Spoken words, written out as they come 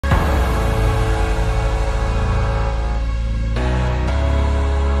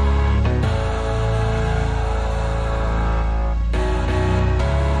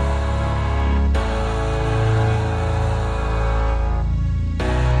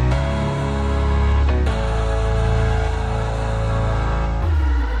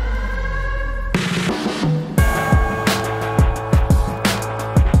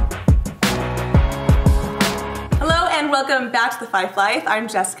back to The Five Life. I'm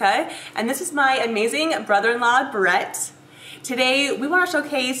Jessica, and this is my amazing brother-in-law, Brett. Today, we want to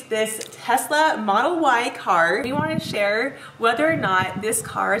showcase this Tesla Model Y car. We want to share whether or not this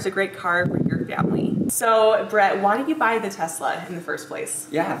car is a great car for your family. So, Brett, why did you buy the Tesla in the first place?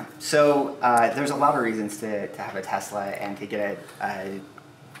 Yeah, so there's a lot of reasons to have a Tesla and to get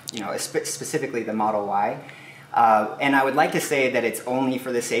specifically the Model Y. And I would like to say that it's only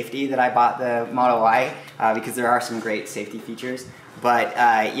for the safety that I bought the Model Y because there are some great safety features. But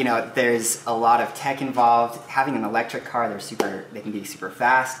there's a lot of tech involved. Having an electric car, they can be super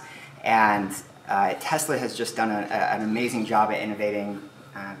fast, and Tesla has just done an amazing job at innovating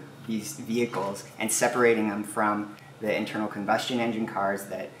these vehicles and separating them from the internal combustion engine cars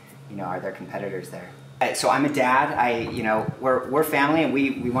that are their competitors there. So I'm a dad. We're family, and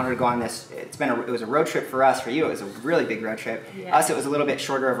we wanted to go on this. It was a road trip for us. For you, it was a really big road trip. Yeah. Us, it was a little bit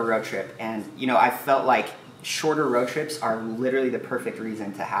shorter of a road trip, and I felt like shorter road trips are literally the perfect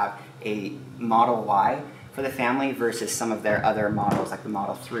reason to have a Model Y for the family versus some of their other models like the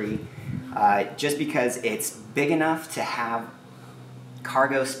Model 3, just because it's big enough to have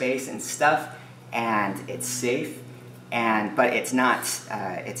cargo space and stuff, and it's safe, but it's not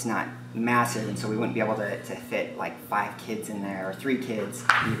massive, and so we wouldn't be able to fit like 5 kids in there, or 3 kids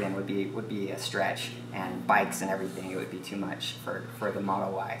even would be a stretch, and bikes and everything, it would be too much for the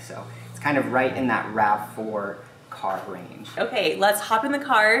Model Y. So it's kind of right in that RAV4 car range. Okay, let's hop in the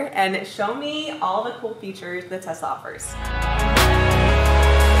car and show me all the cool features that Tesla offers.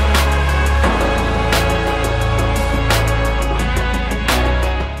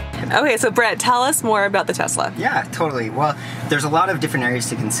 Okay, so Brett, tell us more about the Tesla. Yeah, totally. Well, there's a lot of different areas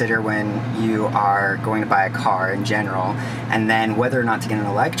to consider when you are going to buy a car in general, and then whether or not to get an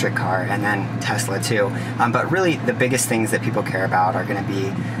electric car, and then Tesla too. But really, the biggest things that people care about are going to be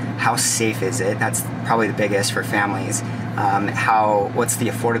how safe is it? That's probably the biggest for families. What's the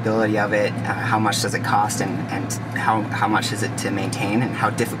affordability of it? How much does it cost, and how much is it to maintain, and how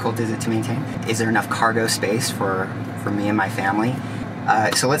difficult is it to maintain? Is there enough cargo space for me and my family?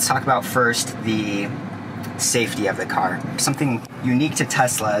 So let's talk about first the safety of the car. Something unique to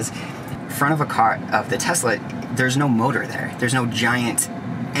Teslas, front of the Tesla, there's no motor there. There's no giant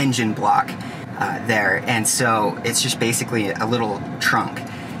engine block there, and so it's just basically a little trunk.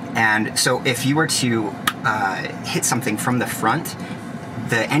 And so if you were to hit something from the front,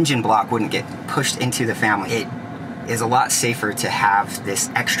 the engine block wouldn't get pushed into the family. It is a lot safer to have this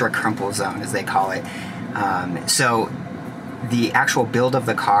extra crumple zone, as they call it. So the actual build of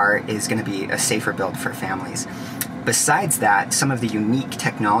the car is going to be a safer build for families. Besides that, some of the unique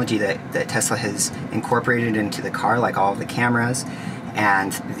technology that Tesla has incorporated into the car, like all of the cameras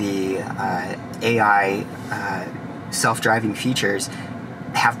and the AI self-driving features,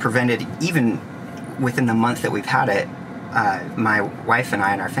 have prevented, even within the month that we've had it, my wife and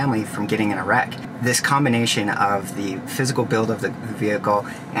I and our family from getting in a wreck. This combination of the physical build of the vehicle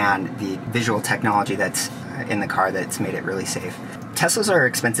and the visual technology that's in the car that's made it really safe. Teslas are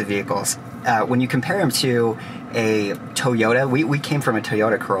expensive vehicles. When you compare them to a Toyota, we came from a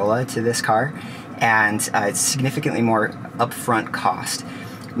Toyota Corolla to this car, and it's significantly more upfront cost.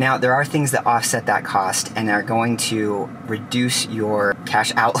 Now, there are things that offset that cost and are going to reduce your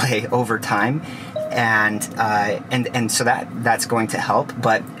cash outlay over time, and so that's going to help.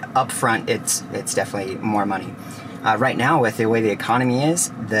 But upfront, it's definitely more money. Right now, with the way the economy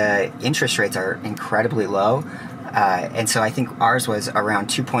is, the interest rates are incredibly low, and so I think ours was around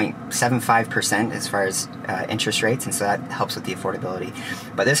 2.75% as far as interest rates, and so that helps with the affordability.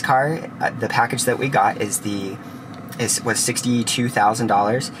 But this car, the package that we got was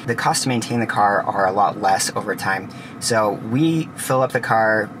 $62,000. The cost to maintain the car are a lot less over time. So we fill up the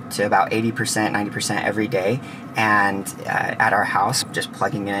car to about 80%, 90% every day, and at our house, just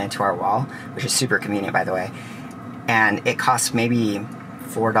plugging it into our wall, which is super convenient, by the way. And it costs maybe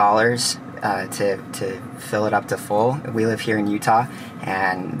 $4 to fill it up to full. We live here in Utah,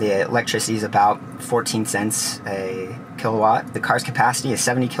 and the electricity is about 14 cents a kilowatt. The car's capacity is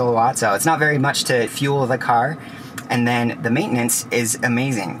 70 kilowatts, so it's not very much to fuel the car. And then the maintenance is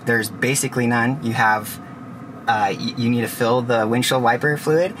amazing. There's basically none. You have you need to fill the windshield wiper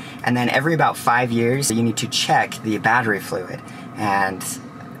fluid, and then every about 5 years you need to check the battery fluid, and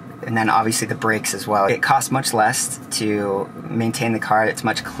then obviously the brakes as well. It costs much less to maintain the car. It's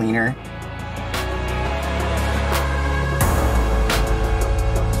much cleaner.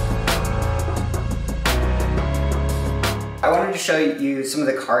 I wanted to show you some of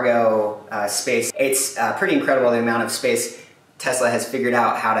the cargo space. It's pretty incredible, the amount of space Tesla has figured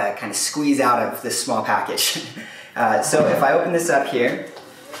out how to kind of squeeze out of this small package. So if I open this up here,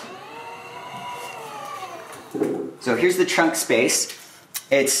 So here's the trunk space.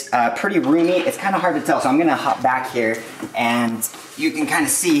 It's pretty roomy. It's kind of hard to tell, so I'm gonna hop back here, and you can kind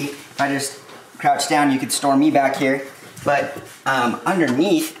of see, if I just crouch down, you could store me back here. But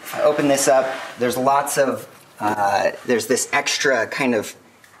underneath, if I open this up, there's lots of, there's this extra kind of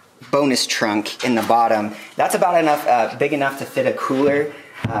bonus trunk in the bottom. That's about enough, big enough to fit a cooler,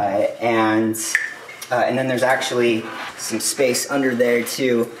 and then there's actually some space under there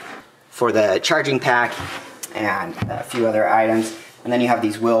too for the charging pack and a few other items. And then you have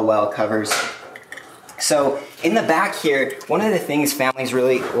these wheel well covers. So in the back here, one of the things families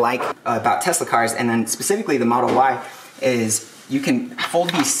really like about Tesla cars, and then specifically the Model Y, is you can fold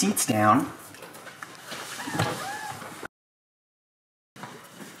these seats down.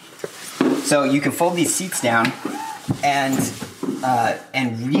 So you can fold these seats down and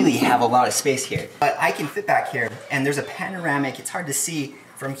really have a lot of space here. But I can fit back here, and there's a panoramic, it's hard to see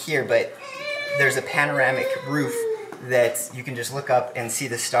from here, but there's a panoramic roof that you can just look up and see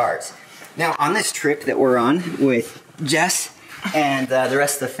the stars. Now, on this trip that we're on with Jess and the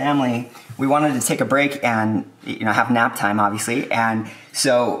rest of the family, we wanted to take a break and have nap time, obviously. And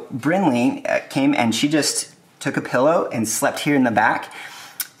so Brinley came and she just took a pillow and slept here in the back.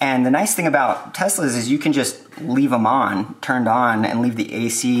 And the nice thing about Teslas is you can just leave them on, turned on, and leave the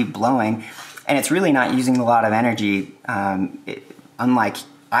AC blowing. And it's really not using a lot of energy, unlike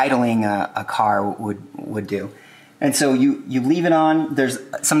idling a car would do. And so you leave it on. There's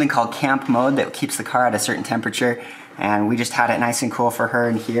something called camp mode that keeps the car at a certain temperature, and we just had it nice and cool for her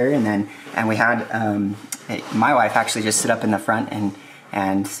in here. And we had my wife actually just sit up in the front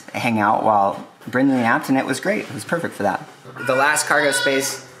and hang out while Brendan napped, and it was great. It was perfect for that. The last cargo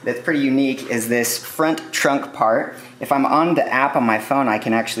space that's pretty unique is this front trunk part. If I'm on the app on my phone, I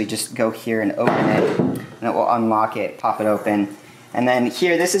can actually just go here and open it, and it will unlock it, pop it open. And then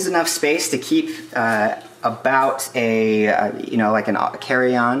here, this is enough space to keep about like a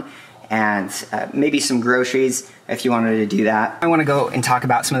carry-on and maybe some groceries if you wanted to do that. I want to go and talk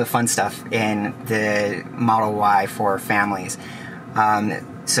about some of the fun stuff in the Model Y for families.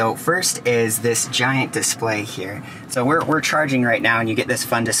 So first is this giant display here. So we're charging right now, and you get this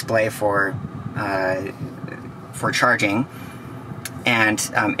fun display for charging,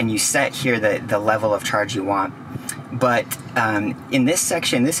 and you set here the level of charge you want. But in this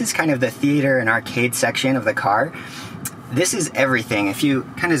section, this is kind of the theater and arcade section of the car. This is everything. If you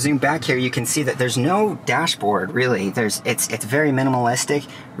kind of zoom back here, you can see that there's no dashboard, really. It's very minimalistic.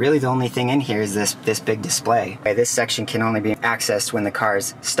 Really, the only thing in here is this big display. This section can only be accessed when the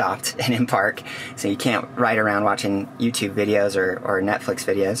car's stopped and in park, so you can't ride around watching YouTube videos or Netflix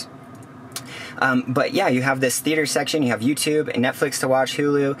videos. But yeah, you have this theater section, you have YouTube and Netflix to watch,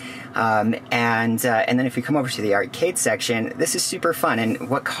 Hulu, and then if you come over to the arcade section, this is super fun. And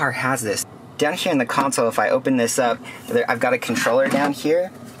what car has this? Down here in the console, if I open this up, I've got a controller down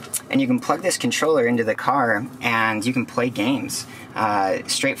here, and you can plug this controller into the car and you can play games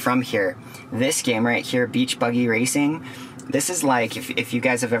straight from here. This game right here, Beach Buggy Racing, this is like, if you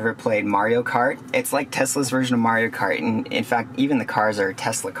guys have ever played Mario Kart, it's like Tesla's version of Mario Kart. And in fact, even the cars are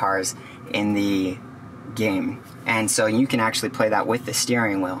Tesla cars in the game. And so you can actually play that with the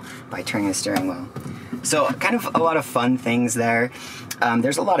steering wheel by turning the steering wheel. So kind of a lot of fun things there.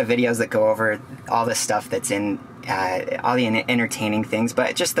 There's a lot of videos that go over all the stuff that's in all the entertaining things,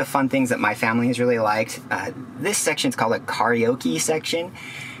 but just the fun things that my family has really liked. This section is called a karaoke section,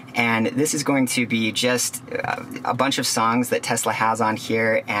 and this is going to be just a bunch of songs that Tesla has on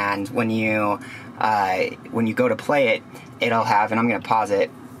here, and when you go to play it, it'll have, and I'm going to pause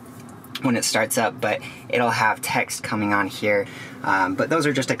it when it starts up, but it'll have text coming on here. But those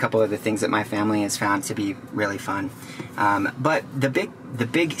are just a couple of the things that my family has found to be really fun. But the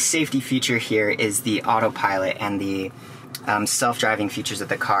big safety feature here is the autopilot and the self-driving features of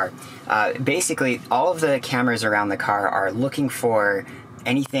the car. Basically, all of the cameras around the car are looking for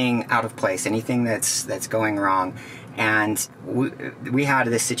anything out of place, anything that's going wrong. And we had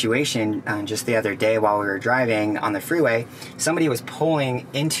this situation just the other day while we were driving on the freeway. Somebody was pulling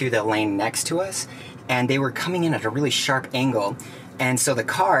into the lane next to us, and they were coming in at a really sharp angle. And so the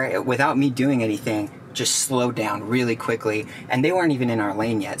car, without me doing anything, just slowed down really quickly. And they weren't even in our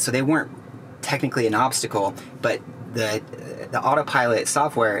lane yet, so they weren't technically an obstacle, but the autopilot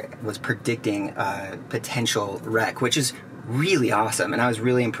software was predicting a potential wreck, which is really awesome, and I was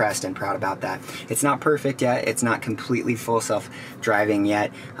really impressed and proud about that. It's not perfect yet, it's not completely full self-driving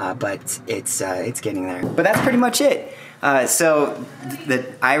yet, but it's getting there. But that's pretty much it. So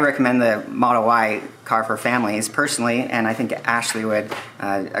I recommend the Model Y car for families personally, and I think Ashley would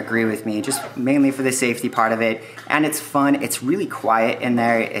agree with me, just mainly for the safety part of it. And it's fun, it's really quiet in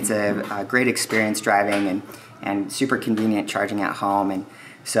there, it's a great experience driving, and and super convenient charging at home. And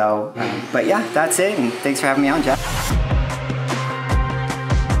so, but yeah, that's it. And thanks for having me on, Jeff.